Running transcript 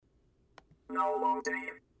Now loading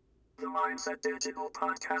the Mindset Digital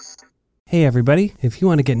Podcast. Hey everybody, if you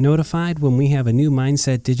want to get notified when we have a new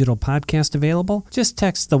Mindset Digital podcast available, just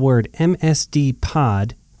text the word MSD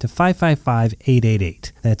Pod to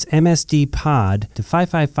 555-888. That's MSD Pod to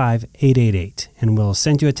 555-888, and we'll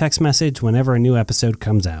send you a text message whenever a new episode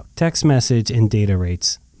comes out. Text message and data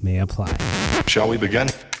rates may apply. Shall we begin?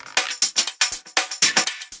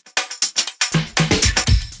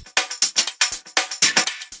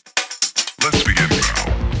 Let's begin now.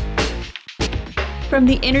 From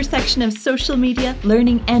the intersection of social media,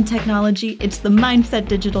 learning, and technology, it's the Mindset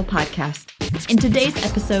Digital Podcast. In today's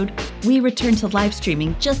episode, we return to live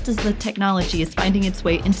streaming just as the technology is finding its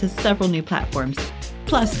way into several new platforms.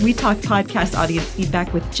 Plus, we talk podcast audience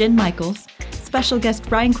feedback with Jen Michaels. Special guest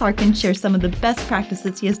Ryan Clarkin shares some of the best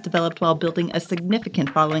practices he has developed while building a significant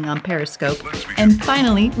following on Periscope. And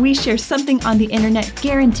finally, we share something on the internet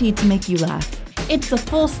guaranteed to make you laugh. It's a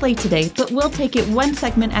full slate today, but we'll take it one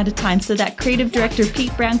segment at a time so that creative director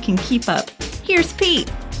Pete Brown can keep up. Here's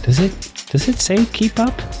Pete. Does it say keep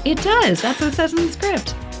up? It does. That's what it says in the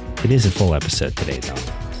script. It is a full episode today, though.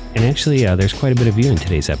 And actually, there's quite a bit of you in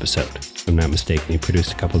today's episode. If I'm not mistaken, you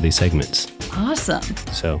produced a couple of these segments. Awesome.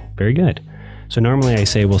 So, very good. So normally I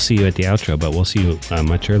say we'll see you at the outro, but we'll see you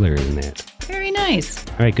much earlier than that. Very nice.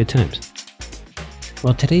 All right, good times.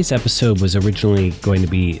 Well, today's episode was originally going to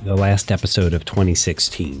be the last episode of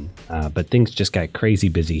 2016, but things just got crazy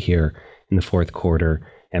busy here in the fourth quarter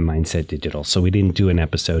at Mindset Digital, so we didn't do an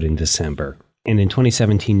episode in December. And in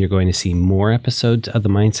 2017, you're going to see more episodes of the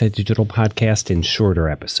Mindset Digital podcast in shorter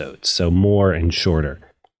episodes, so more and shorter.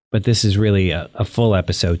 But this is really a full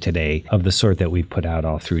episode today of the sort that we've put out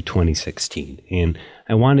all through 2016. And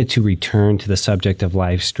I wanted to return to the subject of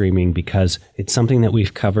live streaming because it's something that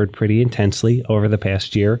we've covered pretty intensely over the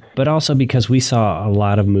past year, but also because we saw a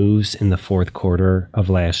lot of moves in the fourth quarter of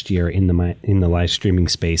last year in the live streaming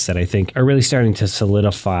space that I think are really starting to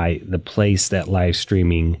solidify the place that live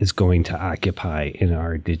streaming is going to occupy in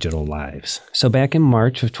our digital lives. So back in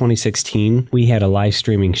March of 2016, we had a live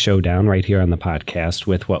streaming showdown right here on the podcast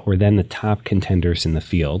with what were then the top contenders in the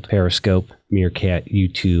field: Periscope, Meerkat,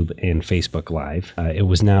 YouTube, and Facebook Live. It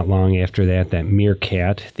was not long after that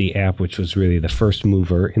Meerkat, the app which was really the first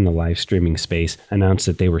mover in the live streaming space, announced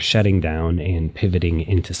that they were shutting down and pivoting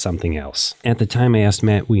into something else. At the time, I asked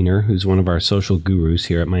Matt Weiner, who's one of our social gurus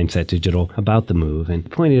here at Mindset Digital, about the move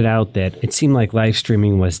and pointed out that it seemed like live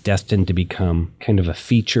streaming was destined to become kind of a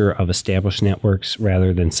feature of established networks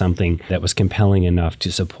rather than something that was compelling enough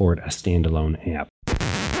to support a standalone app.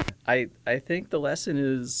 I think the lesson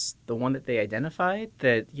is the one that they identified,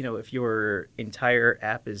 that, if your entire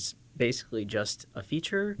app is basically just a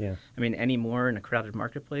feature, anymore in a crowded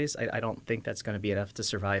marketplace, I don't think that's going to be enough to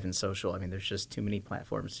survive in social. There's just too many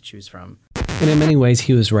platforms to choose from. And in many ways,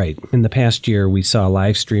 he was right. In the past year, we saw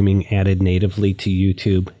live streaming added natively to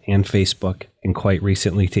YouTube and Facebook, and quite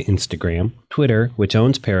recently to Instagram. Twitter, which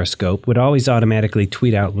owns Periscope, would always automatically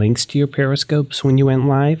tweet out links to your Periscopes when you went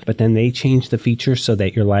live, but then they changed the feature so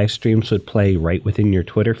that your live streams would play right within your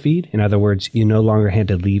Twitter feed. In other words, you no longer had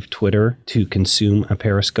to leave Twitter to consume a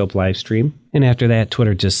Periscope live stream. And after that,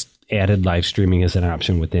 Twitter just added live streaming as an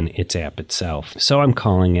option within its app itself. So I'm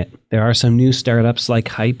calling it. There are some new startups like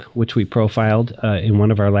Hype, which we profiled in one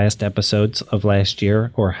of our last episodes of last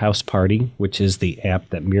year, or House Party, which is the app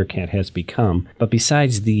that Meerkat has become. But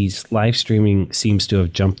besides these, live streaming seems to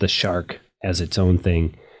have jumped the shark as its own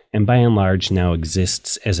thing, and by and large now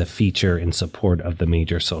exists as a feature in support of the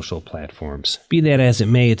major social platforms. Be that as it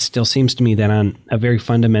may, it still seems to me that on a very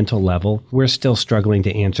fundamental level, we're still struggling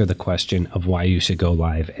to answer the question of why you should go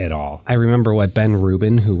live at all. I remember what Ben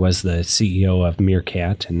Rubin, who was the CEO of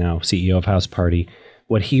Meerkat and now CEO of House Party,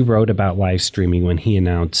 what he wrote about live streaming when he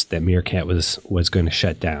announced that Meerkat was going to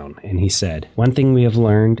shut down. And he said, "One thing we have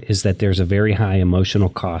learned is that there's a very high emotional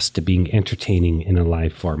cost to being entertaining in a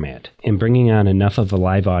live format. And bringing on enough of a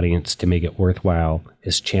live audience to make it worthwhile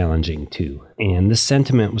is challenging too." And this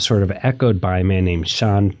sentiment was sort of echoed by a man named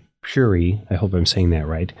Shaan Puri, I hope I'm saying that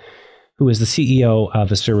right, who is the CEO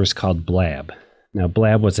of a service called Blab. Now,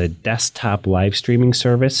 Blab was a desktop live streaming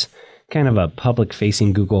service, kind of a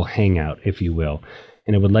public-facing Google Hangout, if you will.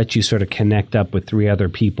 And it would let you sort of connect up with 3 other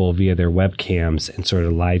people via their webcams and sort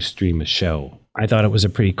of live stream a show. I thought it was a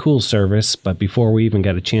pretty cool service, but before we even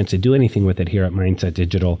got a chance to do anything with it here at Mindset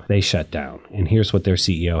Digital, they shut down. And here's what their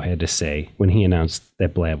CEO had to say when he announced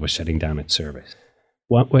that Blab was shutting down its service.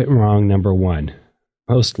 What went wrong? Number 1,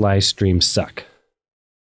 most live streams suck.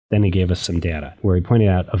 Then he gave us some data where he pointed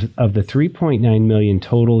out of the 3.9 million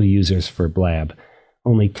total users for Blab,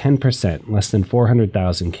 only 10%, less than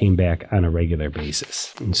 400,000, came back on a regular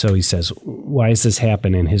basis. And so he says, why does this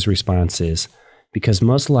happen? And his response is, because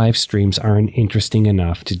most live streams aren't interesting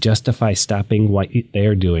enough to justify stopping what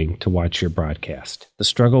they're doing to watch your broadcast. The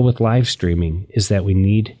struggle with live streaming is that we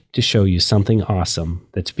need to show you something awesome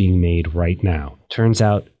that's being made right now. Turns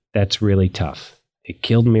out that's really tough. It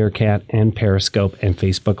killed Meerkat, and Periscope and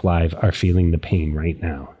Facebook Live are feeling the pain right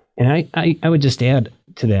now. And I would just add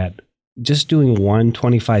to that, just doing one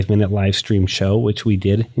 25-minute live stream show, which we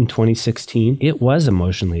did in 2016, it was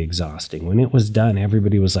emotionally exhausting. When it was done,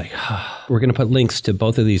 everybody was like, We're going to put links to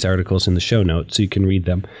both of these articles in the show notes so you can read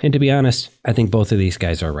them. And to be honest, I think both of these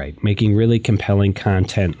guys are right. Making really compelling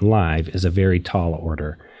content live is a very tall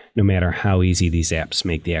order, no matter how easy these apps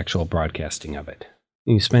make the actual broadcasting of it.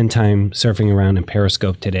 You spend time surfing around in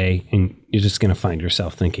Periscope today, and you're just going to find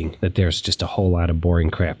yourself thinking that there's just a whole lot of boring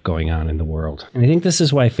crap going on in the world. And I think this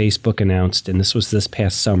is why Facebook announced, and this was this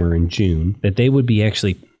past summer in June, that they would be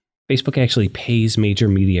Facebook actually pays major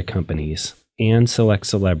media companies and select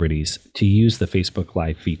celebrities to use the Facebook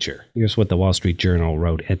Live feature. Here's what the Wall Street Journal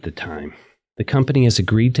wrote at the time. The company has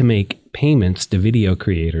agreed to make payments to video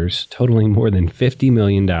creators totaling more than $50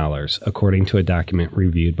 million, according to a document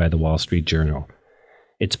reviewed by the Wall Street Journal.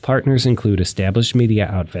 Its partners include established media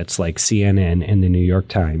outlets like CNN and the New York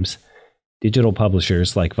Times, digital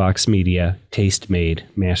publishers like Vox Media, Tastemade,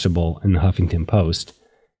 Mashable, and the Huffington Post,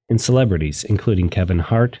 and celebrities including Kevin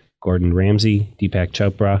Hart, Gordon Ramsay, Deepak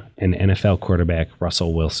Chopra, and NFL quarterback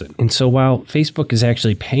Russell Wilson. And so while Facebook is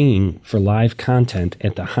actually paying for live content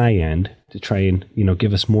at the high end to try and,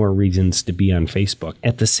 give us more reasons to be on Facebook,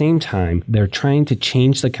 at the same time, they're trying to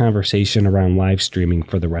change the conversation around live streaming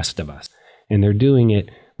for the rest of us. And they're doing it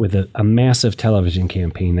with a massive television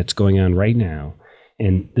campaign that's going on right now.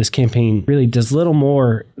 And this campaign really does little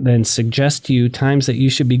more than suggest to you times that you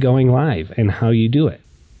should be going live and how you do it.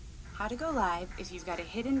 How to go live if you've got a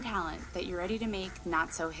hidden talent that you're ready to make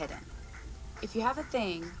not so hidden. If you have a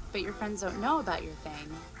thing, but your friends don't know about your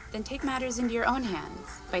thing, then take matters into your own hands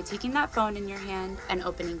by taking that phone in your hand and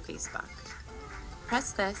opening Facebook.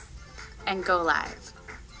 Press this and go live.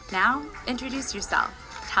 Now, introduce yourself.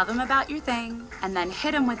 Tell them about your thing, and then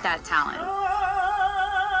hit them with that talent.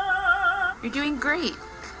 You're doing great.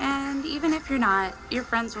 And even if you're not, your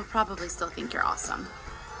friends will probably still think you're awesome.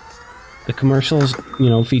 The commercials,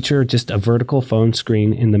 feature just a vertical phone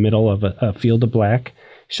screen in the middle of a field of black,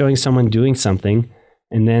 showing someone doing something,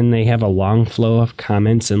 and then they have a long flow of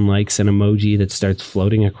comments and likes and emoji that starts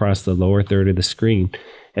floating across the lower third of the screen,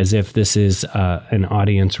 as if this is an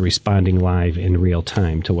audience responding live in real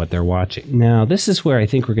time to what they're watching. Now, this is where I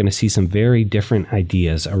think we're going to see some very different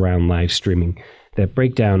ideas around live streaming that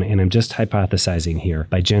break down, and I'm just hypothesizing here,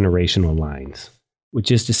 by generational lines. Which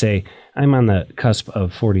is to say, I'm on the cusp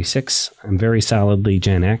of 46, I'm very solidly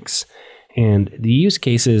Gen X, and the use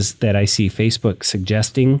cases that I see Facebook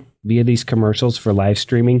suggesting via these commercials for live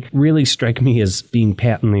streaming really strike me as being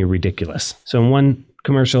patently ridiculous. So in one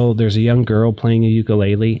commercial, there's a young girl playing a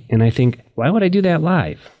ukulele, and I think, why would I do that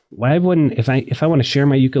live? Why wouldn't, if I want to share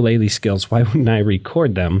my ukulele skills, why wouldn't I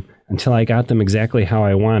record them until I got them exactly how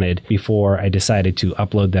I wanted before I decided to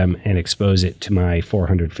upload them and expose it to my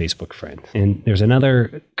 400 Facebook friends? And there's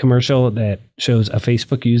another commercial that shows a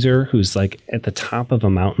Facebook user who's like at the top of a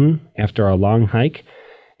mountain after a long hike,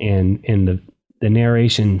 and the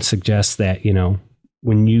narration suggests that,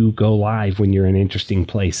 when you go live, when you're in an interesting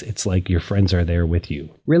place, it's like your friends are there with you.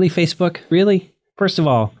 Really, Facebook? Really? First of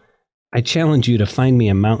all, I challenge you to find me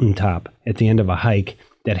a mountaintop at the end of a hike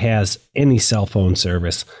that has any cell phone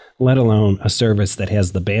service, let alone a service that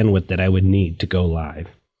has the bandwidth that I would need to go live.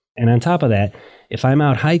 And on top of that, if I'm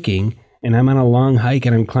out hiking and I'm on a long hike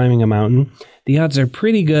and I'm climbing a mountain, the odds are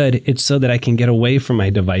pretty good it's so that I can get away from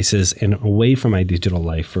my devices and away from my digital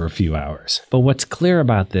life for a few hours. But what's clear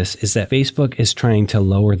about this is that Facebook is trying to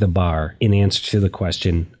lower the bar in answer to the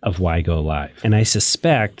question of why go live. And I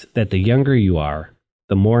suspect that the younger you are,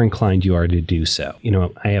 the more inclined you are to do so.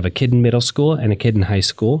 I have a kid in middle school and a kid in high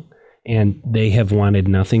school, and they have wanted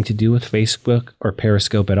nothing to do with Facebook or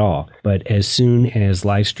Periscope at all. But as soon as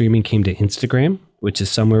live streaming came to Instagram, which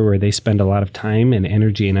is somewhere where they spend a lot of time and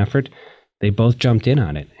energy and effort, they both jumped in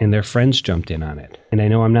on it, and their friends jumped in on it. And I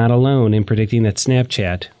know I'm not alone in predicting that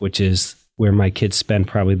Snapchat, which is where my kids spend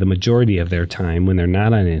probably the majority of their time when they're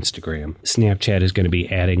not on Instagram, Snapchat is going to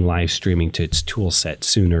be adding live streaming to its tool set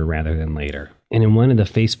sooner rather than later. And in one of the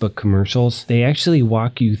Facebook commercials, they actually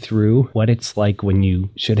walk you through what it's like when you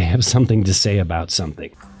should have something to say about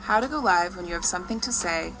something. How to go live when you have something to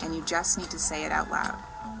say and you just need to say it out loud.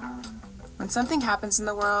 When something happens in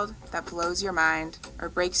the world that blows your mind or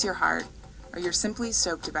breaks your heart or you're simply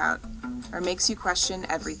stoked about, or makes you question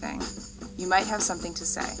everything, you might have something to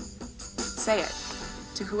say. Say it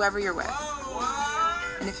to whoever you're with.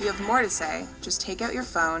 And if you have more to say, just take out your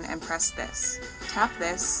phone and press this. Tap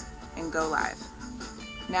this and go live.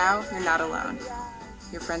 Now you're not alone.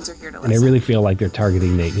 Your friends are here to listen. And I really feel like they're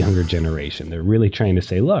targeting the younger generation. They're really trying to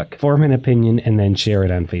say, look, form an opinion and then share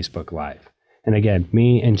it on Facebook Live. And again,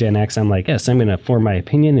 me and Gen X, I'm like, yes, I'm going to form my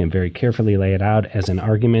opinion and very carefully lay it out as an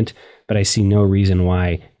argument, but I see no reason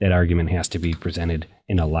why that argument has to be presented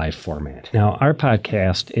in a live format. Now, our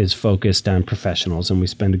podcast is focused on professionals, and we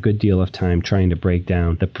spend a good deal of time trying to break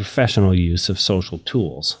down the professional use of social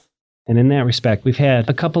tools. And in that respect, we've had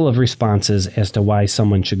a couple of responses as to why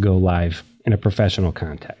someone should go live in a professional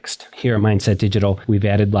context. Here at Mindset Digital, we've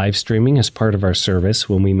added live streaming as part of our service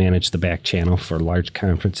when we manage the back channel for large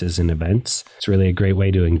conferences and events. It's really a great way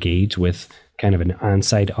to engage with kind of an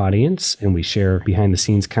on-site audience, and we share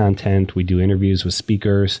behind-the-scenes content. We do interviews with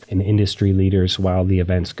speakers and industry leaders while the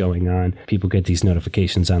event's going on. People get these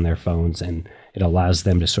notifications on their phones, and it allows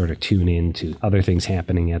them to sort of tune in to other things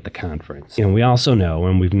happening at the conference. We also know,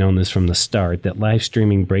 and we've known this from the start, that live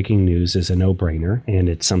streaming breaking news is a no-brainer, and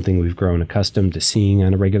it's something we've grown accustomed to seeing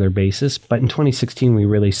on a regular basis. But in 2016, we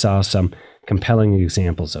really saw some compelling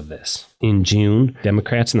examples of this. In June,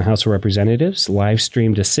 Democrats in the House of Representatives live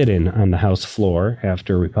streamed a sit-in on the House floor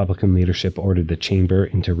after Republican leadership ordered the chamber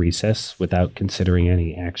into recess without considering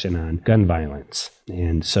any action on gun violence.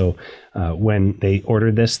 And so when they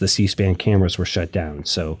ordered this, the C-SPAN cameras were shut down.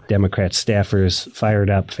 So Democrat staffers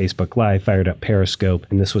fired up Facebook Live, fired up Periscope,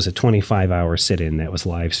 and this was a 25-hour sit-in that was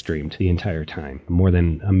live streamed the entire time. More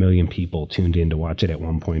than 1 million people tuned in to watch it at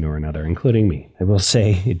one point or another, including me. I will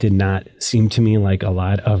say it did not seem to me like a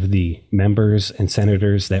lot of the members and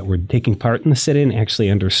senators that were taking part in the sit-in actually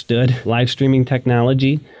understood live streaming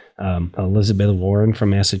technology. Elizabeth Warren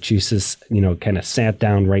from Massachusetts, kind of sat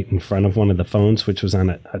down right in front of one of the phones, which was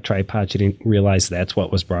on a tripod. She didn't realize that's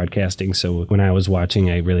what was broadcasting. So when I was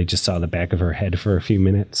watching, I really just saw the back of her head for a few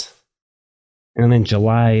minutes. And then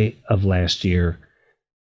July of last year,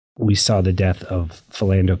 we saw the death of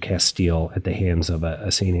Philando Castile at the hands of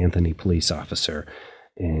a St. Anthony police officer.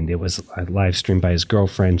 And it was live streamed by his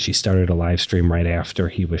girlfriend. She started a live stream right after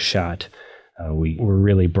he was shot. We were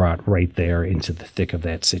really brought right there into the thick of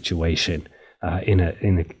that situation in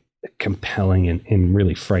a compelling and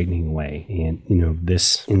really frightening way. And,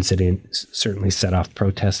 this incident certainly set off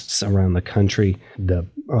protests around the country. The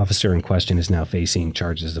officer in question is now facing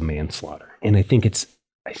charges of manslaughter. And I think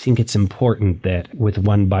it's important that with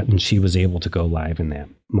one button, she was able to go live in that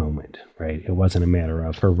moment, right? It wasn't a matter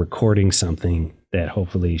of her recording something that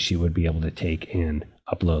hopefully she would be able to take and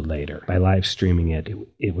upload later. By live streaming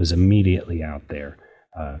it was immediately out there.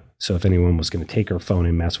 So if anyone was going to take her phone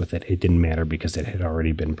and mess with it, it didn't matter because it had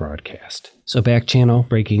already been broadcast. So back channel,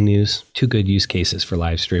 breaking news, 2 good use cases for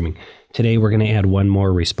live streaming. Today, we're going to add one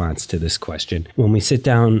more response to this question. When we sit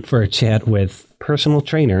down for a chat with a personal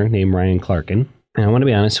trainer named Ryan Clarkin, and I want to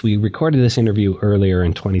be honest, we recorded this interview earlier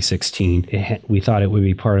in 2016. We thought it would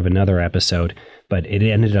be part of another episode, but it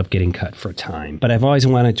ended up getting cut for time. But I've always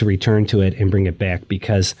wanted to return to it and bring it back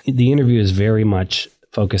because the interview is very much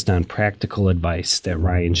focused on practical advice that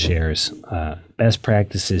Ryan shares, best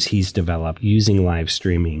practices he's developed using live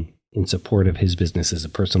streaming in support of his business as a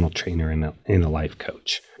personal trainer and a life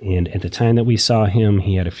coach. And at the time that we saw him,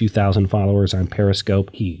 he had a few thousand followers on Periscope.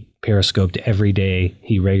 He Periscoped every day.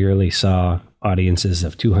 He regularly saw audiences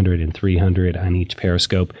of 200 and 300 on each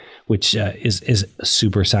Periscope, which is a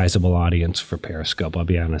super sizable audience for Periscope, I'll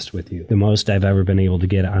be honest with you. The most I've ever been able to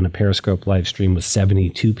get on a Periscope live stream was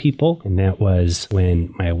 72 people, and that was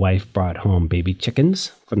when my wife brought home baby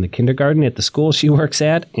chickens from the kindergarten at the school she works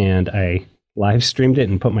at, and I live streamed it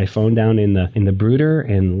and put my phone down in the brooder,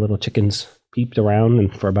 and little chickens peeped around,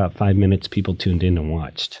 and for about 5 minutes, people tuned in and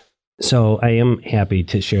watched. So I am happy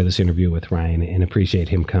to share this interview with Ryan and appreciate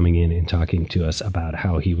him coming in and talking to us about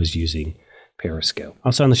how he was using Periscope.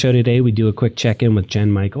 Also on the show today, we do a quick check-in with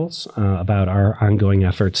Jen Michaels about our ongoing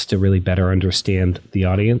efforts to really better understand the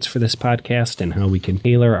audience for this podcast and how we can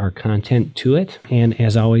tailor our content to it. And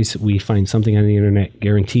as always, we find something on the internet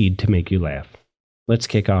guaranteed to make you laugh. Let's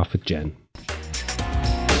kick off with Jen.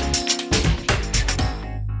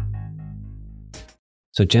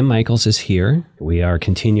 So Jen Michaels is here. We are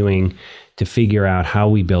continuing to figure out how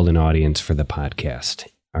we build an audience for the podcast.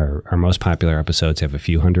 Our most popular episodes have a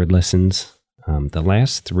few hundred listens. The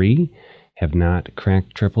last 3 have not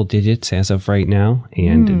cracked triple digits as of right now,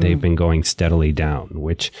 and they've been going steadily down,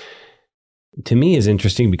 which to me is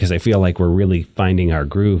interesting because I feel like we're really finding our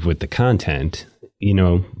groove with the content,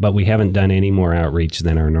 but we haven't done any more outreach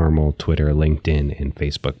than our normal Twitter, LinkedIn, and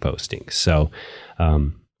Facebook postings. So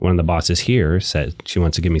one of the bosses here said she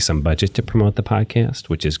wants to give me some budget to promote the podcast,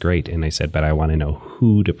 which is great. And I said, but I want to know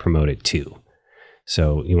who to promote it to.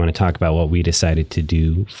 So you want to talk about what we decided to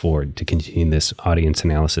do to continue this audience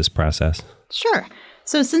analysis process? Sure.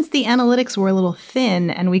 So since the analytics were a little thin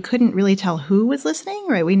and we couldn't really tell who was listening,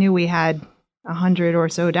 right? We knew we had 100 or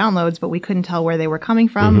so downloads, but we couldn't tell where they were coming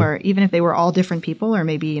from, or even if they were all different people, or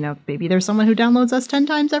maybe there's someone who downloads us 10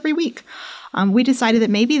 times every week. We decided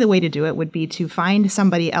that maybe the way to do it would be to find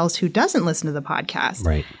somebody else who doesn't listen to the podcast,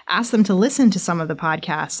 right? Ask them to listen to some of the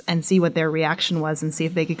podcasts and see what their reaction was and see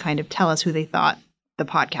if they could kind of tell us who they thought the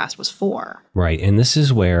podcast was for. Right. And this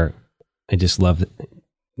is where I just love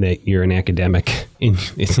that you're an academic.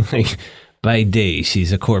 It's like by day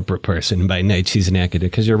she's a corporate person, by night she's an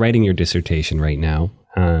academic, because you're writing your dissertation right now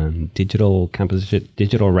on digital composition,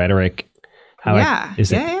 digital rhetoric. Yeah.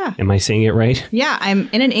 Am I saying it right? Yeah, I'm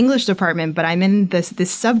in an English department, but I'm in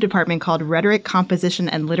this sub-department called Rhetoric, Composition,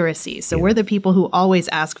 and Literacy. So we're the people who always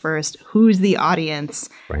ask first, who's the audience,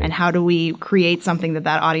 and how do we create something that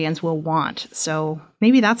audience will want? So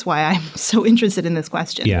maybe that's why I'm so interested in this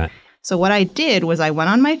question. Yeah. So what I did was I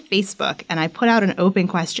went on my Facebook and I put out an open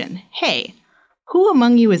question. Hey, who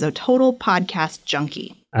among you is a total podcast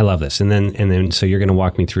junkie? I love this. And then so you're going to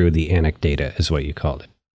walk me through the anecdata is what you called it.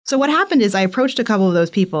 So what happened is I approached a couple of those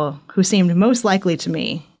people who seemed most likely to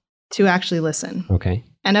me to actually listen. Okay.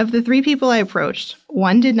 And of the 3 people I approached,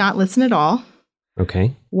 1 did not listen at all.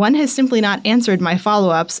 Okay. 1 has simply not answered my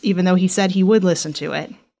follow-ups, even though he said he would listen to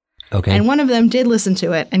it. Okay. And 1 of them did listen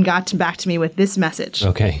to it and got back to me with this message.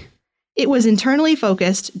 Okay. It was internally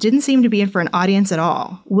focused, didn't seem to be in for an audience at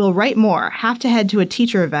all. Will write more, have to head to a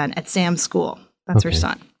teacher event at Sam's school. That's her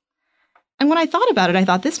son. And when I thought about it, I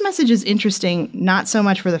thought this message is interesting, not so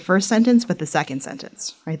much for the first sentence, but the second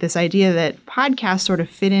sentence, right? This idea that podcasts sort of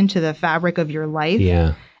fit into the fabric of your life.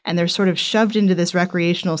 Yeah. And they're sort of shoved into this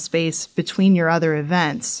recreational space between your other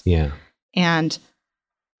events. Yeah. And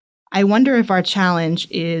I wonder if our challenge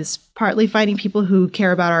is partly finding people who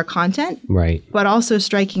care about our content, right, but also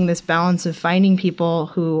striking this balance of finding people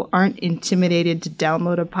who aren't intimidated to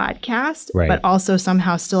download a podcast, right, but also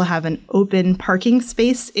somehow still have an open parking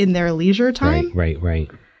space in their leisure time. Right.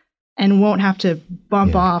 And won't have to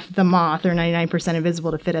bump off The Moth or 99%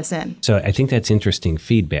 Invisible to fit us in. So I think that's interesting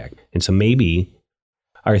feedback. And so maybe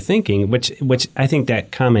our thinking, which I think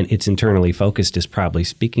that comment, it's internally focused, is probably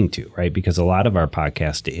speaking to, right? Because a lot of our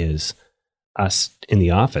podcast is us in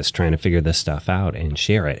the office trying to figure this stuff out and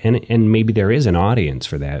share it. And maybe there is an audience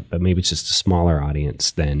for that, but maybe it's just a smaller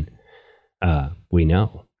audience than we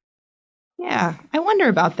know. Yeah, I wonder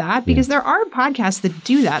about that because there are podcasts that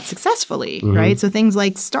do that successfully, right? So things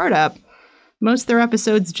like Startup, most of their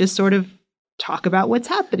episodes just sort of talk about what's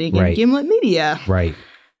happening in Gimlet Media. Right.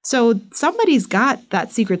 So somebody's got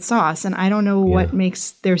that secret sauce, and I don't know what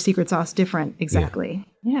makes their secret sauce different exactly.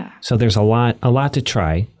 Yeah. So there's a lot to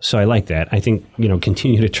try. So I like that. I think,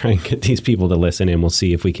 continue to try and get these people to listen, and we'll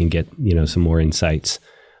see if we can get, some more insights.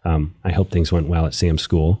 I hope things went well at Sam's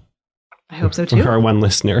school. I hope so too. For our one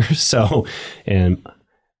listener. So, and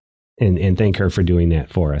thank her for doing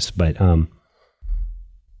that for us. But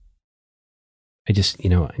I just,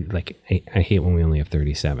 I hate when we only have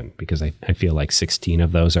 37 because I feel like 16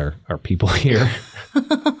 of those are people here.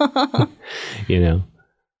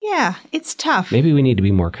 Yeah, it's tough. Maybe we need to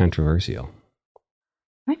be more controversial.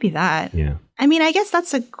 Might be that. Yeah. I mean, I guess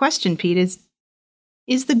that's a question, Pete,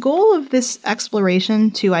 is the goal of this exploration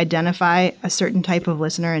to identify a certain type of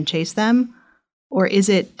listener and chase them? Or is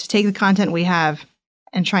it to take the content we have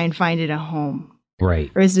and try and find it a home?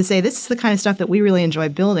 Right. Or is it to say, this is the kind of stuff that we really enjoy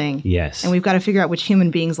building. Yes. And we've got to figure out which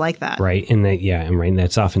human beings like that. Right. And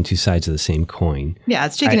that's often two sides of the same coin. Yeah,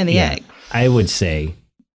 it's chicken and the egg. I would say,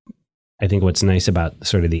 I think what's nice about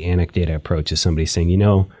sort of the anecdata approach is somebody saying,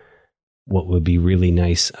 what would be really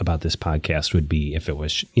nice about this podcast would be if it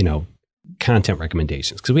was, content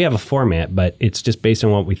recommendations, because we have a format, but it's just based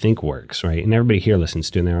on what we think works, right? And everybody here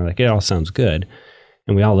listens to it and they're like, it all sounds good.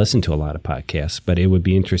 And we all listen to a lot of podcasts, but it would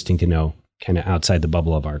be interesting to know kind of outside the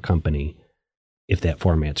bubble of our company if that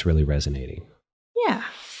format's really resonating. Yeah.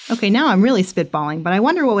 Okay, now I'm really spitballing, but I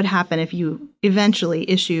wonder what would happen if you eventually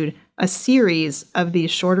issued a series of these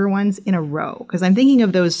shorter ones in a row. Because I'm thinking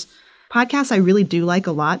of those podcasts I really do like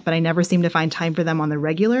a lot, but I never seem to find time for them on the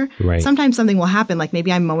regular. Right. Sometimes something will happen, like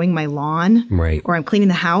maybe I'm mowing my lawn, right, or I'm cleaning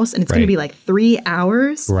the house, and it's going to be like 3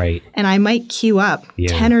 hours. Right. And I might queue up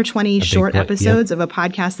 10 or 20 short episodes of a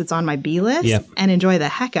podcast that's on my B list and enjoy the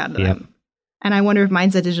heck out of them. And I wonder if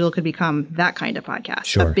Mindset Digital could become that kind of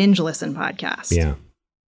podcast, a binge listen podcast. Yeah.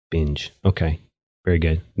 Binge. Okay. Very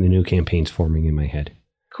good. The new campaign's forming in my head.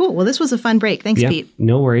 Cool. Well, this was a fun break. Thanks, Pete.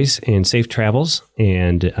 No worries, and safe travels.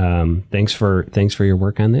 And thanks for your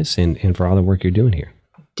work on this and for all the work you're doing here.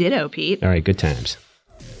 Ditto, Pete. All right, good times.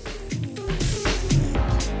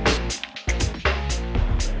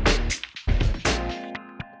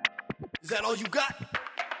 Is that all you got?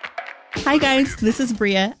 Hi guys, this is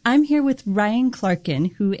Bria. I'm here with Ryan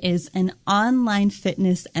Clarkin, who is an online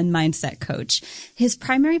fitness and mindset coach. His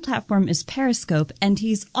primary platform is Periscope, and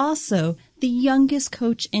he's also the youngest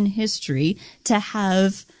coach in history to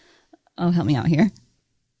have, help me out here.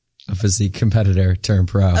 A physique competitor turned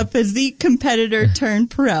pro. A physique competitor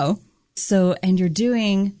turned pro. So, and you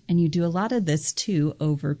do a lot of this too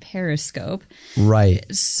over Periscope. Right.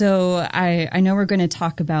 So I know we're going to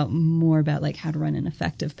talk more about like how to run an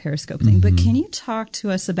effective Periscope thing, but can you talk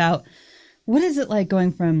to us about what is it like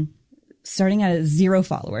going from starting out at 0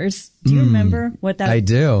 followers? Do you remember what that? I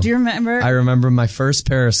do. Do you remember? I remember my first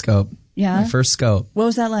Periscope. Yeah. My first scope. What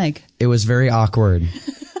was that like? It was very awkward.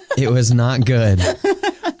 It was not good.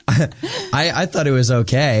 I thought it was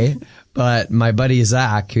okay. But my buddy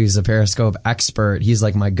Zach, who's a Periscope expert, he's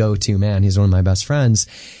like my go-to man. He's one of my best friends.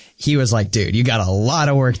 He was like, dude, you got a lot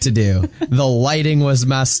of work to do. The lighting was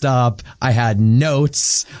messed up. I had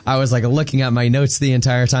notes. I was like looking at my notes the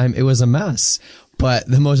entire time. It was a mess. But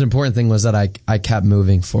the most important thing was that I kept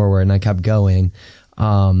moving forward and I kept going.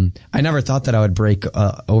 I never thought that I would break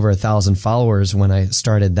over 1,000 followers when I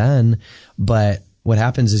started then, but what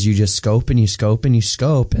happens is you just scope and you scope and you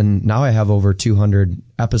scope. And now I have over 200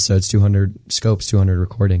 episodes, 200 scopes, 200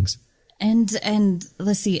 recordings. And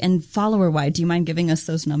let's see, and follower wide, do you mind giving us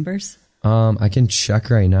those numbers? I can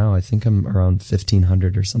check right now. I think I'm around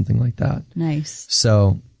 1,500 or something like that. Nice.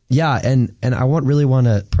 So yeah. And I really want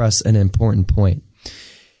to press an important point.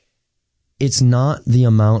 It's not the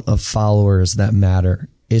amount of followers that matter.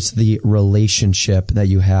 It's the relationship that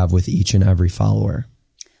you have with each and every follower.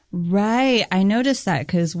 Right. I noticed that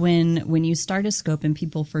because when you start a scope and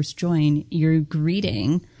people first join, you're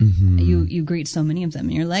greeting, you greet so many of them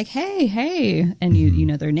and you're like, hey, and you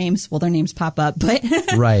know their names. Well, their names pop up, but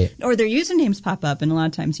right. Or their usernames pop up. And a lot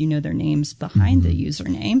of times you know their names behind the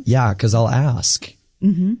username. Yeah. Cause I'll ask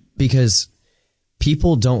because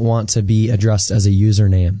people don't want to be addressed as a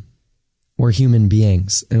username. We're human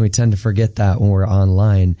beings and we tend to forget that when we're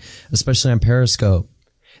online, especially on Periscope.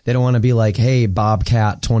 They don't want to be like, hey,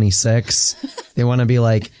 Bobcat26. They want to be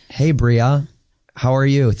like, hey, Bria, how are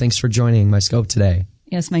you? Thanks for joining my scope today.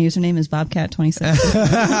 Yes, my username is Bobcat26.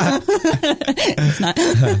 It's not.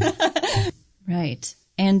 Right.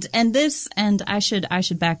 And I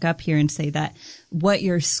should back up here and say that what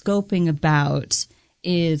you're scoping about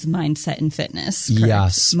is mindset and fitness. Correct?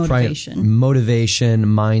 Yes. Motivation. Motivation,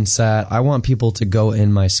 mindset. I want people to go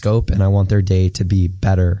in my scope and I want their day to be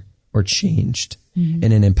better or changed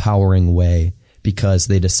in an empowering way because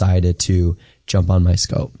they decided to jump on my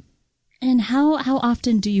scope. And how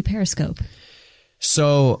often do you Periscope?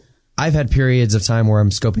 So I've had periods of time where I'm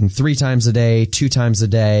scoping 3 times a day, 2 times a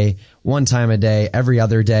day, 1 time a day, every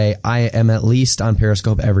other day. I am at least on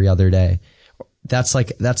Periscope every other day. That's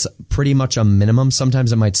pretty much a minimum.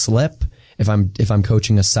 Sometimes it might slip if I'm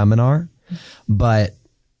coaching a seminar, but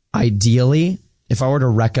ideally, if I were to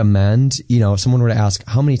recommend, if someone were to ask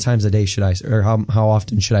how many times a day should I, or how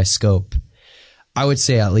often should I scope, I would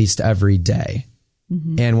say at least every day.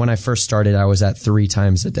 And when I first started, I was at 3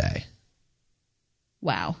 times a day.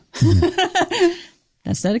 Wow.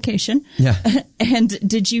 That's dedication. Yeah. And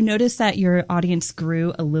did you notice that your audience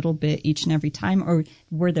grew a little bit each and every time, or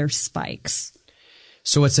were there spikes?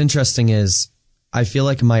 So what's interesting is I feel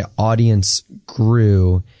like my audience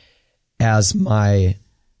grew as my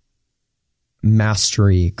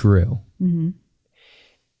mastery grew. The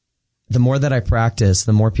more that I practiced,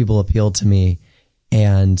 the more people appealed to me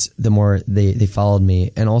and the more they followed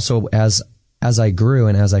me. And also as I grew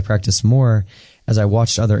and as I practiced more, as I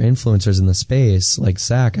watched other influencers in the space like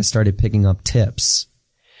Zach, I started picking up tips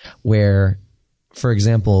where, for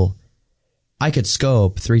example, I could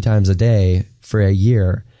scope 3 times a day for a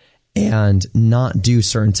year and not do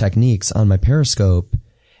certain techniques on my Periscope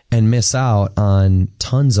and miss out on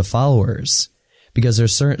tons of followers because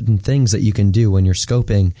there's certain things that you can do when you're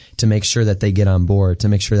scoping to make sure that they get on board, to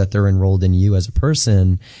make sure that they're enrolled in you as a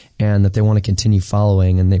person and that they want to continue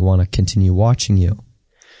following and they want to continue watching you.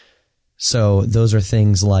 So those are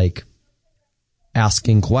things like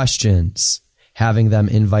asking questions, having them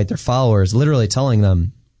invite their followers, literally telling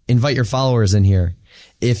them, invite your followers in here.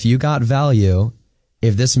 If you got value,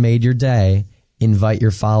 if this made your day, invite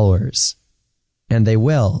your followers. And they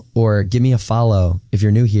will, or give me a follow if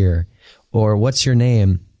you're new here, or what's your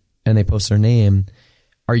name? And they post their name,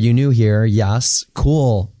 Are you new here? Yes.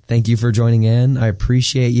 Cool. Thank you for joining in. I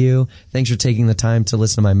appreciate you. Thanks for taking the time to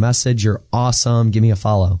listen to my message. You're awesome. Give me a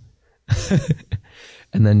follow.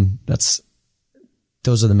 And then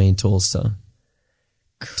those are the main tools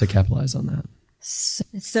to capitalize on that.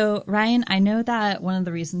 So Ryan, I know that one of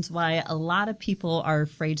the reasons why a lot of people are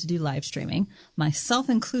afraid to do live streaming, myself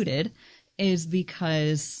included, is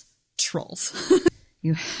because trolls.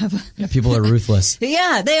 People are ruthless.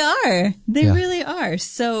 Yeah, they are. They really are.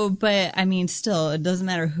 So, but I mean, still, it doesn't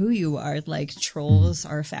matter who you are. Like, trolls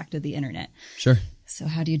are a fact of the internet. Sure. So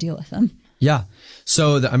how do you deal with them? Yeah.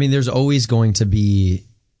 So, there's always going to be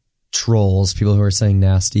trolls, people who are saying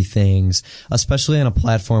nasty things, especially on a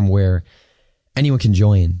platform where anyone can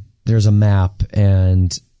join. There's a map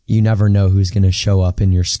and you never know who's going to show up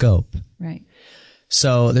in your scope. Right.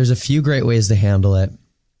 So there's a few great ways to handle it.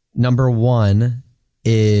 Number one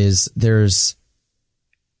is let's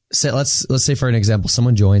say for an example,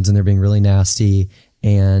 someone joins and they're being really nasty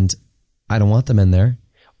and I don't want them in there,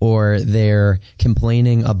 or they're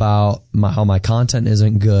complaining about how my content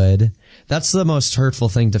isn't good. That's the most hurtful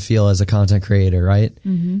thing to feel as a content creator, right?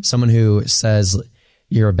 Mm-hmm. Someone who says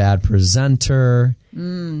you're a bad presenter,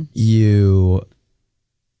 you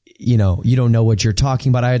don't know what you're talking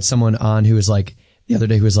about. I had someone on who was like, the other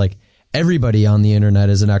day, who was like, everybody on the internet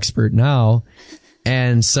is an expert now.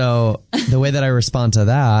 And so the way that I respond to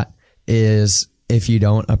that is, if you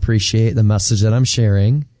don't appreciate the message that I'm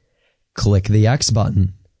sharing, click the X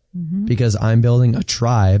button, because I'm building a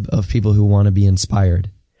tribe of people who want to be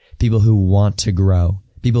inspired, people who want to grow,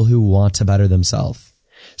 people who want to better themselves.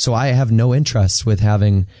 So I have no interest with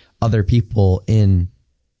having other people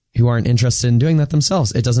who aren't interested in doing that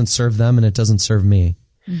themselves. It doesn't serve them and it doesn't serve me.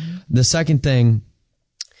 Mm-hmm. The second thing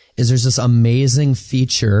is there's this amazing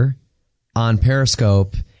feature on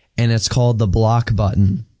Periscope, and it's called the block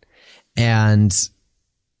button. And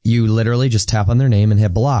you literally just tap on their name and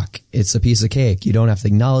hit block. It's a piece of cake. You don't have to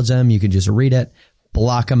acknowledge them. You can just read it,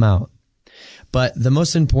 block them out. But the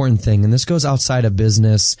most important thing, and this goes outside of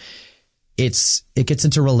business, it gets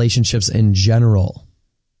into relationships in general.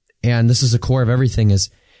 And this is the core of everything, is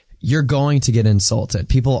you're going to get insulted.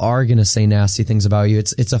 People are going to say nasty things about you.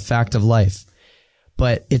 It's a fact of life.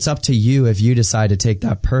 But it's up to you if you decide to take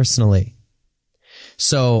that personally.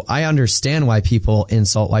 So I understand why people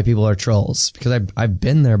insult, why people are trolls, because I've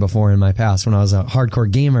been there before in my past when I was a hardcore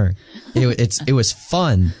gamer. It was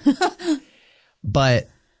fun, but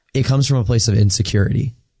it comes from a place of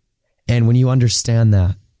insecurity. And when you understand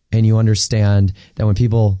that, and you understand that when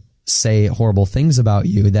people say horrible things about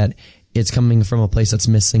you, that it's coming from a place that's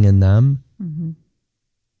missing in them,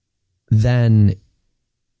 then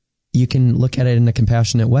you can look at it in a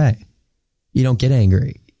compassionate way. You don't get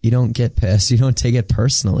angry. You don't get pissed. You don't take it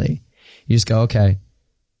personally. You just go, okay,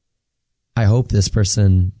 I hope this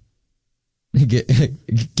person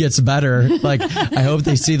gets better. Like, I hope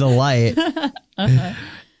they see the light.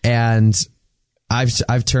 And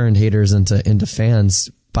I've turned haters into fans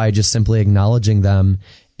by just simply acknowledging them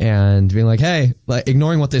and being like, hey, like,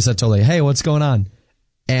 ignoring what they said totally. Hey, what's going on?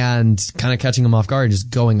 And kind of catching them off guard, just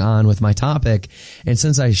going on with my topic. And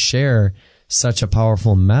since I share such a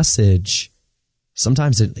powerful message,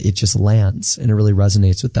 sometimes it just lands and it really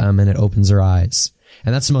resonates with them and it opens their eyes.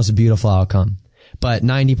 And that's the most beautiful outcome. But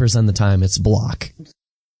 90% of the time, it's block.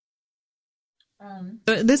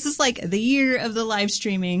 This is like the year of the live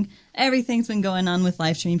streaming. Everything's been going on with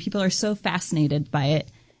live streaming. People are so fascinated by it.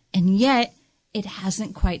 And yet, it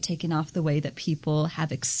hasn't quite taken off the way that people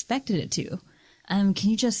have expected it to. Can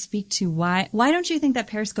you just speak to why don't you think that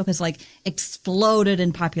Periscope has like exploded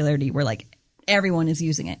in popularity where like everyone is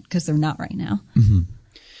using it? Because they're not right now. Mm-hmm.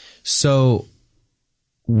 So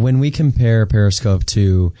when we compare Periscope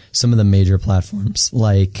to some of the major platforms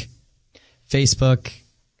like Facebook,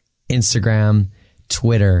 Instagram,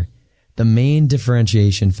 Twitter, the main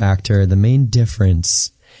differentiation factor, the main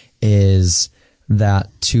difference is that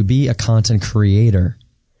to be a content creator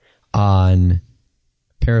on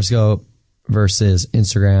Periscope versus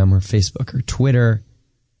Instagram or Facebook or Twitter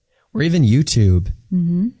or even YouTube,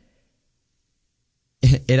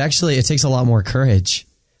 it takes a lot more courage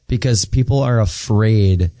because people are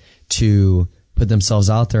afraid to put themselves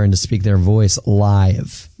out there and to speak their voice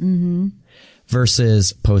live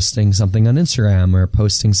versus posting something on Instagram or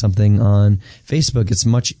posting something on Facebook. It's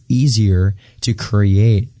much easier to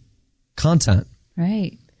create content.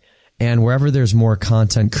 Right. And wherever there's more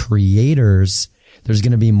content creators, there's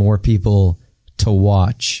going to be more people to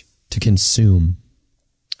watch, to consume.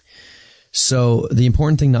 So the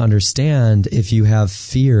important thing to understand, if you have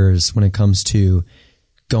fears when it comes to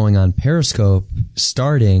going on Periscope,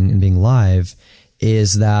 starting and being live,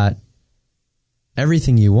 is that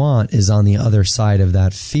everything you want is on the other side of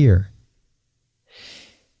that fear.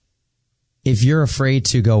 If you're afraid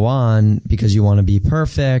to go on because you want to be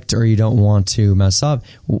perfect or you don't want to mess up,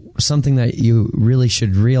 something that you really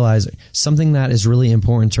should realize, something that is really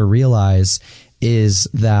important to realize, is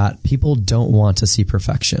that people don't want to see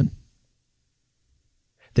perfection.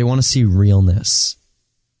 They want to see realness.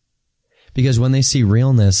 Because when they see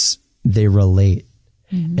realness, they relate.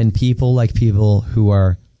 Mm-hmm. And people like people who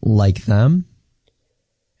are like them,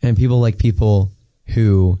 and people like people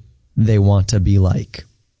who they want to be like.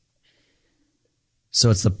 So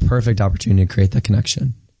it's the perfect opportunity to create that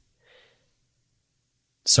connection.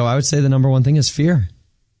 So I would say the number one thing is fear.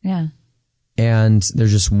 Yeah. And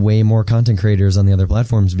there's just way more content creators on the other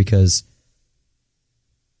platforms because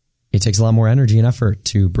it takes a lot more energy and effort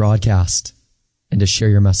to broadcast and to share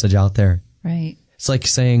your message out there. Right. It's like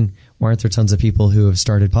saying, why aren't there tons of people who have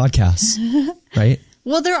started podcasts? Right?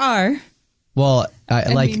 Well, there are. Well,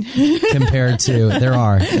 compared to, there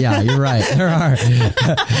are. Yeah, you're right. There are.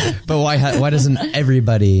 But why doesn't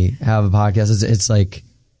everybody have a podcast? It's like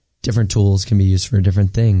different tools can be used for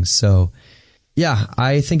different things. So yeah,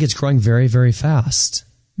 I think it's growing very, very fast.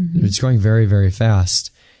 Mm-hmm. It's growing very, very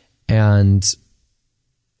fast. And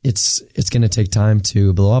it's going to take time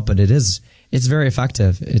to blow up, but it's very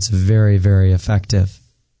effective. It's very, very effective.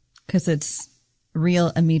 Because it's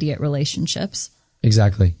real, immediate relationships.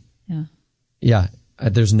 Exactly. Yeah. Yeah,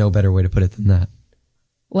 there's no better way to put it than that.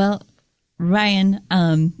 Well, Ryan,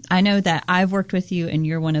 I know that I've worked with you and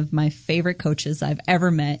you're one of my favorite coaches I've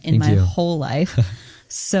ever met in my whole life.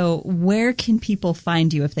 So where can people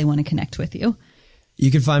find you if they want to connect with you?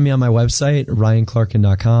 You can find me on my website,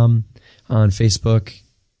 ryanclarkin.com, on Facebook.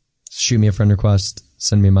 Shoot me a friend request,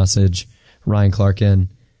 send me a message, Ryan Clarkin,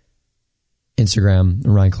 Instagram,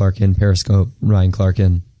 Ryan Clarkin, Periscope, Ryan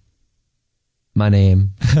Clarkin. My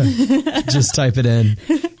name. Just type it in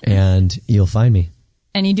and you'll find me.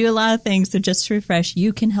 And you do a lot of things. So just to refresh,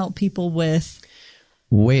 you can help people with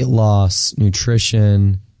weight loss,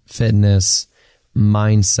 nutrition, fitness,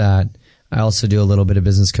 mindset. I also do a little bit of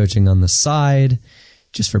business coaching on the side,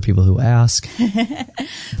 just for people who ask,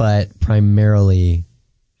 but primarily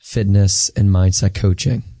fitness and mindset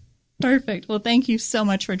coaching. Perfect. Well, thank you so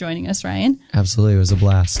much for joining us, Ryan. Absolutely. It was a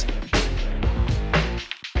blast.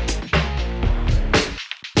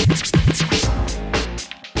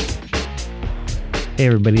 Hey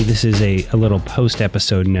everybody, this is a little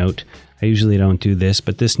post-episode note. I usually don't do this,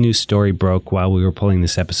 but this news story broke while we were pulling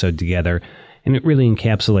this episode together, and it really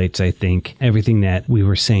encapsulates, I think, everything that we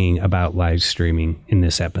were saying about live streaming in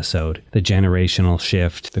this episode. The generational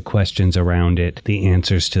shift, the questions around it, the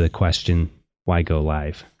answers to the question, why go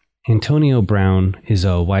live? Antonio Brown is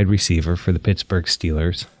a wide receiver for the Pittsburgh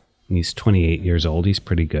Steelers. He's 28 years old. He's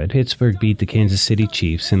pretty good. Pittsburgh beat the Kansas City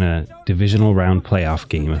Chiefs in a divisional round playoff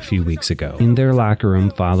game a few weeks ago. In their locker room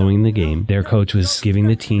following the game, their coach was giving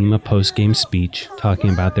the team a post-game speech talking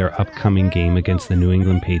about their upcoming game against the New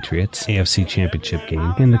England Patriots, AFC Championship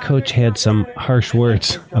game. And the coach had some harsh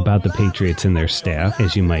words about the Patriots and their staff,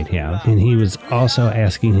 as you might have. And he was also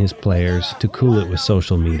asking his players to cool it with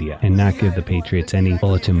social media and not give the Patriots any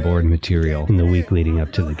bulletin board material in the week leading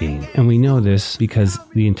up to the game. And we know this because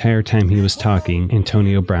the entire time he was talking,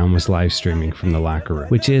 Antonio Brown was live streaming from the locker room,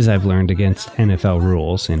 which is, I've learned, against NFL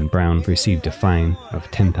rules, and Brown received a fine of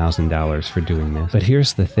 $10,000 for doing this. But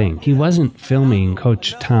here's the thing. He wasn't filming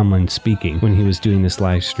Coach Tomlin speaking when he was doing this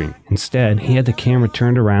live stream. Instead, he had the camera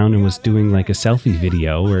turned around and was doing like a selfie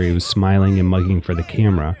video where he was smiling and mugging for the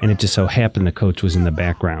camera, and it just so happened the coach was in the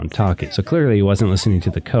background talking. So clearly he wasn't listening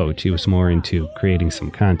to the coach. He was more into creating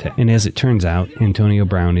some content. And as it turns out, Antonio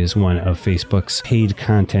Brown is one of Facebook's paid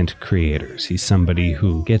content creators. He's somebody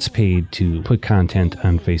who gets paid to put content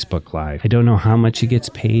on Facebook Live. I don't know how much he gets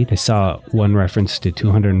paid. I saw one reference to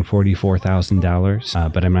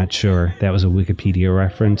 $244,000, but I'm not sure. That was a Wikipedia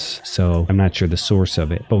reference, so I'm not sure the source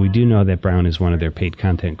of it. But we do know that Brown is one of their paid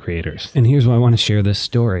content creators. And here's why I want to share this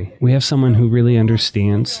story. We have someone who really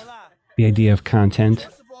understands the idea of content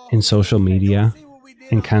in social media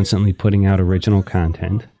and constantly putting out original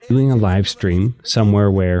content, doing a live stream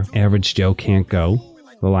somewhere where average Joe can't go,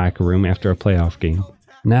 the locker room after a playoff game,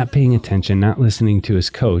 not paying attention, not listening to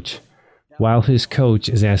his coach, while his coach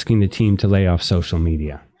is asking the team to lay off social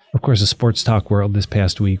media. Of course, the sports talk world this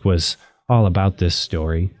past week was all about this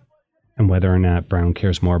story and whether or not Brown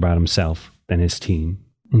cares more about himself than his team.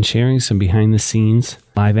 And sharing some behind-the-scenes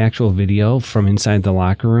live actual video from inside the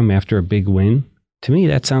locker room after a big win, to me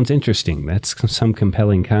that sounds interesting. That's some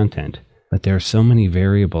compelling content. But there are so many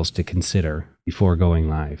variables to consider before going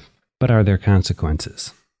live. But are there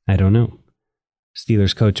consequences? I don't know.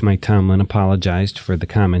 Steelers coach Mike Tomlin apologized for the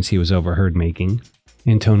comments he was overheard making.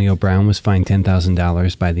 Antonio Brown was fined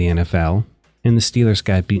 $10,000 by the NFL. And the Steelers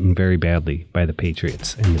got beaten very badly by the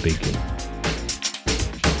Patriots in the big game.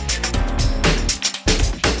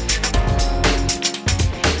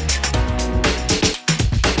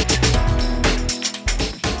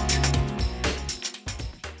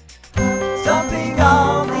 Something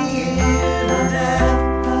on the internet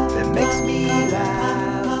that makes me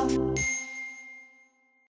laugh.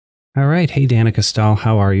 All right. Hey, Danica Stahl,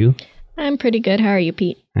 how are you? I'm pretty good. How are you,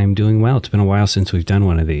 Pete? I'm doing well. It's been a while since we've done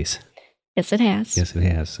one of these. Yes, it has. Yes, it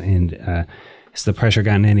has. And has the pressure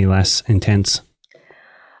gotten any less intense?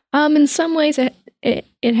 In some ways it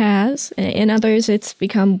has. In others, it's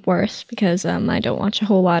become worse because I don't watch a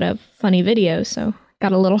whole lot of funny videos, so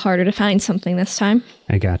got a little harder to find something this time.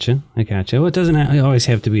 I gotcha. Well, it doesn't always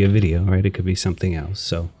have to be a video, right? It could be something else.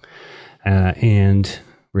 So, and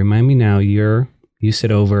remind me now, you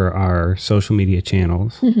sit over our social media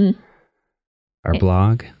channels. Mm-hmm. Our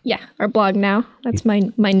blog? Yeah, our blog now. That's my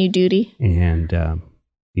new duty. And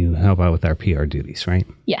you help out with our PR duties, right?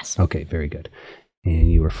 Yes. Okay, very good.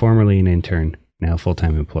 And you were formerly an intern, now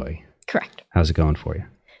full-time employee. Correct. How's it going for you?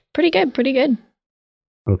 Pretty good.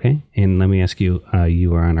 Okay, and let me ask you, you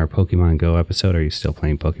were on our Pokemon Go episode. Are you still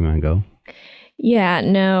playing Pokemon Go? Yeah,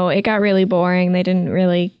 no, it got really boring. They didn't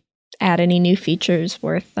really add any new features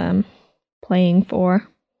worth playing for.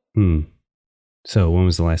 So when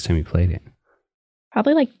was the last time you played it?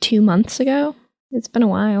 Probably like 2 months ago. It's been a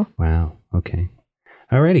while. Wow. Okay.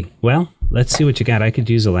 Alrighty. Well, let's see what you got. I could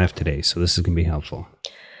use a laugh today, so this is going to be helpful.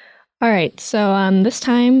 All right. So this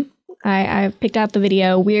time I picked out the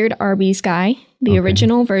video Weird Arby's Guy, the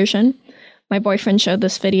original version. My boyfriend showed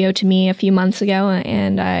this video to me a few months ago,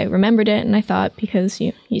 and I remembered it, and I thought because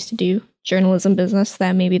you used to do journalism business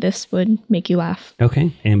that maybe this would make you laugh.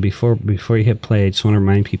 Okay. And before you hit play, I just want to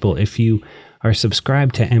remind people, if you are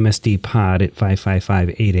subscribed to MSD Pod at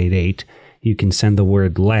 555-888, you can send the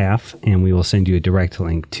word laugh, and we will send you a direct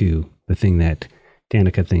link to the thing that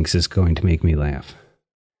Danica thinks is going to make me laugh.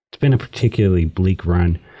 It's been a particularly bleak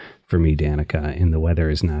run for me, Danica, and the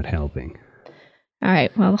weather is not helping. All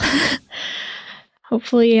right. Well,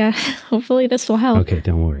 hopefully this will help. Okay,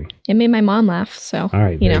 don't worry. It made my mom laugh, so all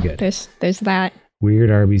right, very good. There's that.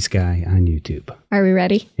 Weird Arby's Guy on YouTube. Are we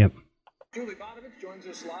ready? Yep. Julie Bonovich joins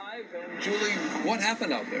us live. And Julie, what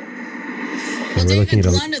happened out there? So we're looking at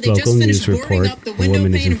a local news report. A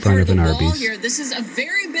woman is in front of an Arby's. Here. This is a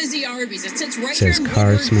very busy Arby's. It sits right says here in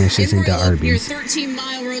car Woodward, smashes into Arby's. near 13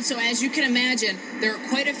 Mile Road. So as you can imagine, there are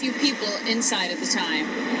quite a few people inside at the time.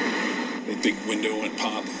 A big window went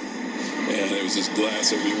pop, and there was just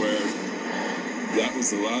glass everywhere. That was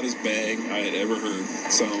the loudest bang I had ever heard.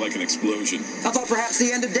 It sounded like an explosion. I thought perhaps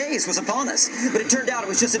the end of days was upon us, but it turned out it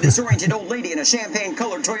was just a disoriented old lady in a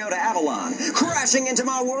champagne-colored Toyota Avalon, crashing into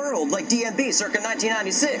my world like DMB circa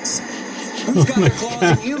 1996. Who's got their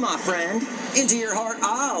claws in you, my friend? Into your heart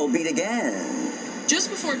I'll beat again. Just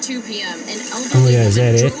before 2 p.m., an elderly is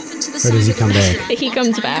that it? drove into the Or does he come back? He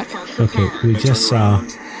comes back. Okay, we just saw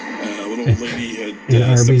an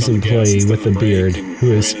Arby's employee with a beard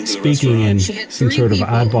who is speaking in some sort of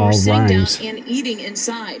oddball rhymes. And eating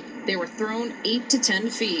inside. They were thrown 8 to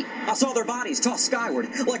 10 feet. I saw their bodies tossed skyward,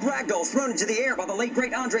 like ragdolls thrown into the air by the late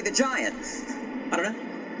great Andre the Giant. I don't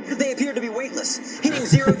know. They appeared to be weightless, hitting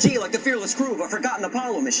zero-G like the fearless crew of a forgotten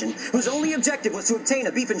Apollo mission, whose only objective was to obtain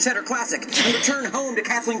a beef and cheddar classic and return home to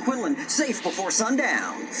Kathleen Quinlan, safe before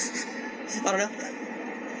sundown. I don't know.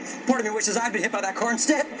 Part of me wishes I'd been hit by that car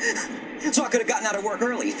instead, so I could have gotten out of work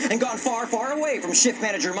early and gone far, far away from shift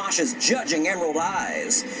manager Masha's judging emerald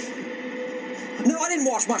eyes. No, I didn't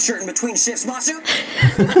wash my shirt in between shifts, Masha.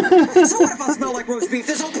 So what if I smell like roast beef?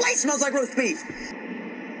 This whole place smells like roast beef.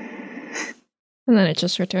 And then it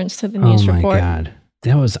just returns to the news report. Oh my God.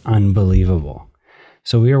 That was unbelievable.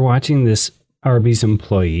 So we were watching this Arby's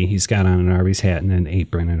employee. He's got on an Arby's hat and an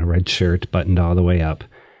apron and a red shirt buttoned all the way up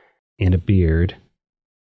and a beard.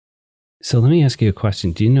 So let me ask you a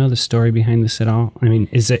question. Do you know the story behind this at all? I mean,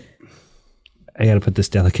 I got to put this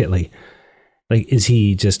delicately. Like, is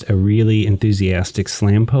he just a really enthusiastic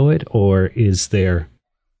slam poet, or is there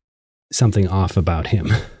something off about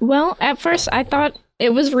him? Well, at first I thought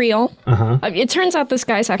it was real. It turns out this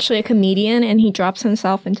guy's actually a comedian, and he drops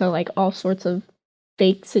himself into like all sorts of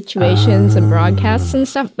fake situations and broadcasts and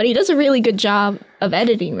stuff, but he does a really good job of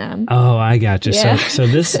editing them. Oh, I gotcha. Yeah. So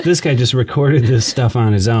this guy just recorded this stuff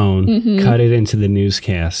on his own, cut it into the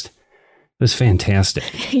newscast. It was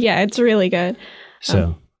fantastic. Yeah, it's really good.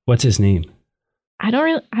 So, what's his name? I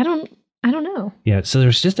don't know. Yeah, so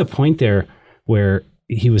there's just a point there where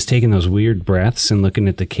he was taking those weird breaths and looking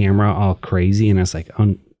at the camera all crazy, and I was like,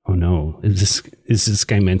 oh no, is this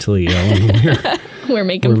guy mentally ill? And we're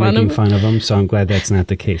making fun of him. So I'm glad that's not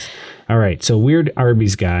the case. All right, so Weird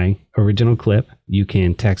Arby's Guy, original clip. You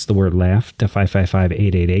can text the word laugh to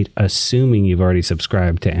 555-888, assuming you've already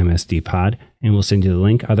subscribed to MSD Pod, and we'll send you the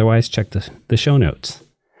link. Otherwise, check the show notes.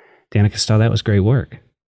 Danica Stahl, that was great work.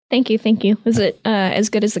 Thank you. Was it as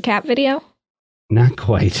good as the cat video? Not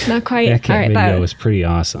quite. Not quite. That cat video was pretty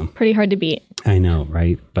awesome. Pretty hard to beat. I know,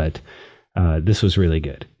 right? But this was really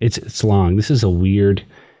good. It's long. This is a weird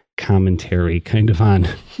commentary kind of on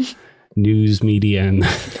news media and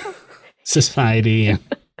society.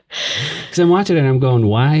 Because I'm watching it and I'm going,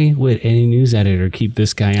 why would any news editor keep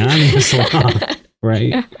this guy on this long? Right?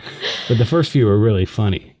 Yeah. But the first few were really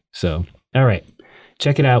funny. So, all right.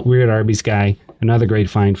 Check it out. Weird Arby's Guy. Another great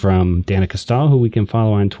find from Danica Stahl, who we can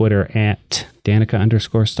follow on Twitter at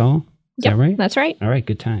Danica_Stahl. Is that right? That's right. All right.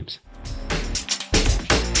 Good times.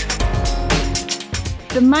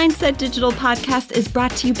 The Mindset Digital podcast is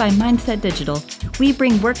brought to you by Mindset Digital. We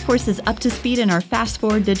bring workforces up to speed in our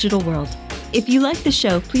fast-forward digital world. If you like the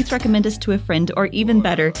show, please recommend us to a friend, or even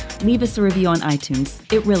better, leave us a review on iTunes.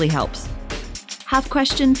 It really helps. Have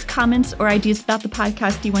questions, comments, or ideas about the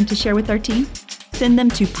podcast you want to share with our team? Send them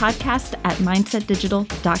to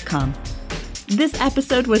podcast@mindsetdigital.com. This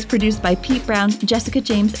episode was produced by Pete Brown, Jessica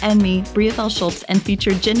James, and me, Bria Bell Schultz, and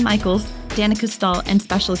featured Jen Michaels, Danica Stahl, and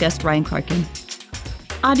special guest Ryan Clarkin.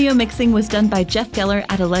 Audio mixing was done by Jeff Geller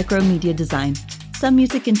at Allegro Media Design. Some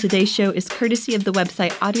music in today's show is courtesy of the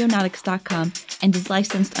website audionautics.com and is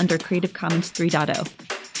licensed under Creative Commons 3.0.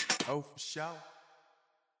 Oh, for sure.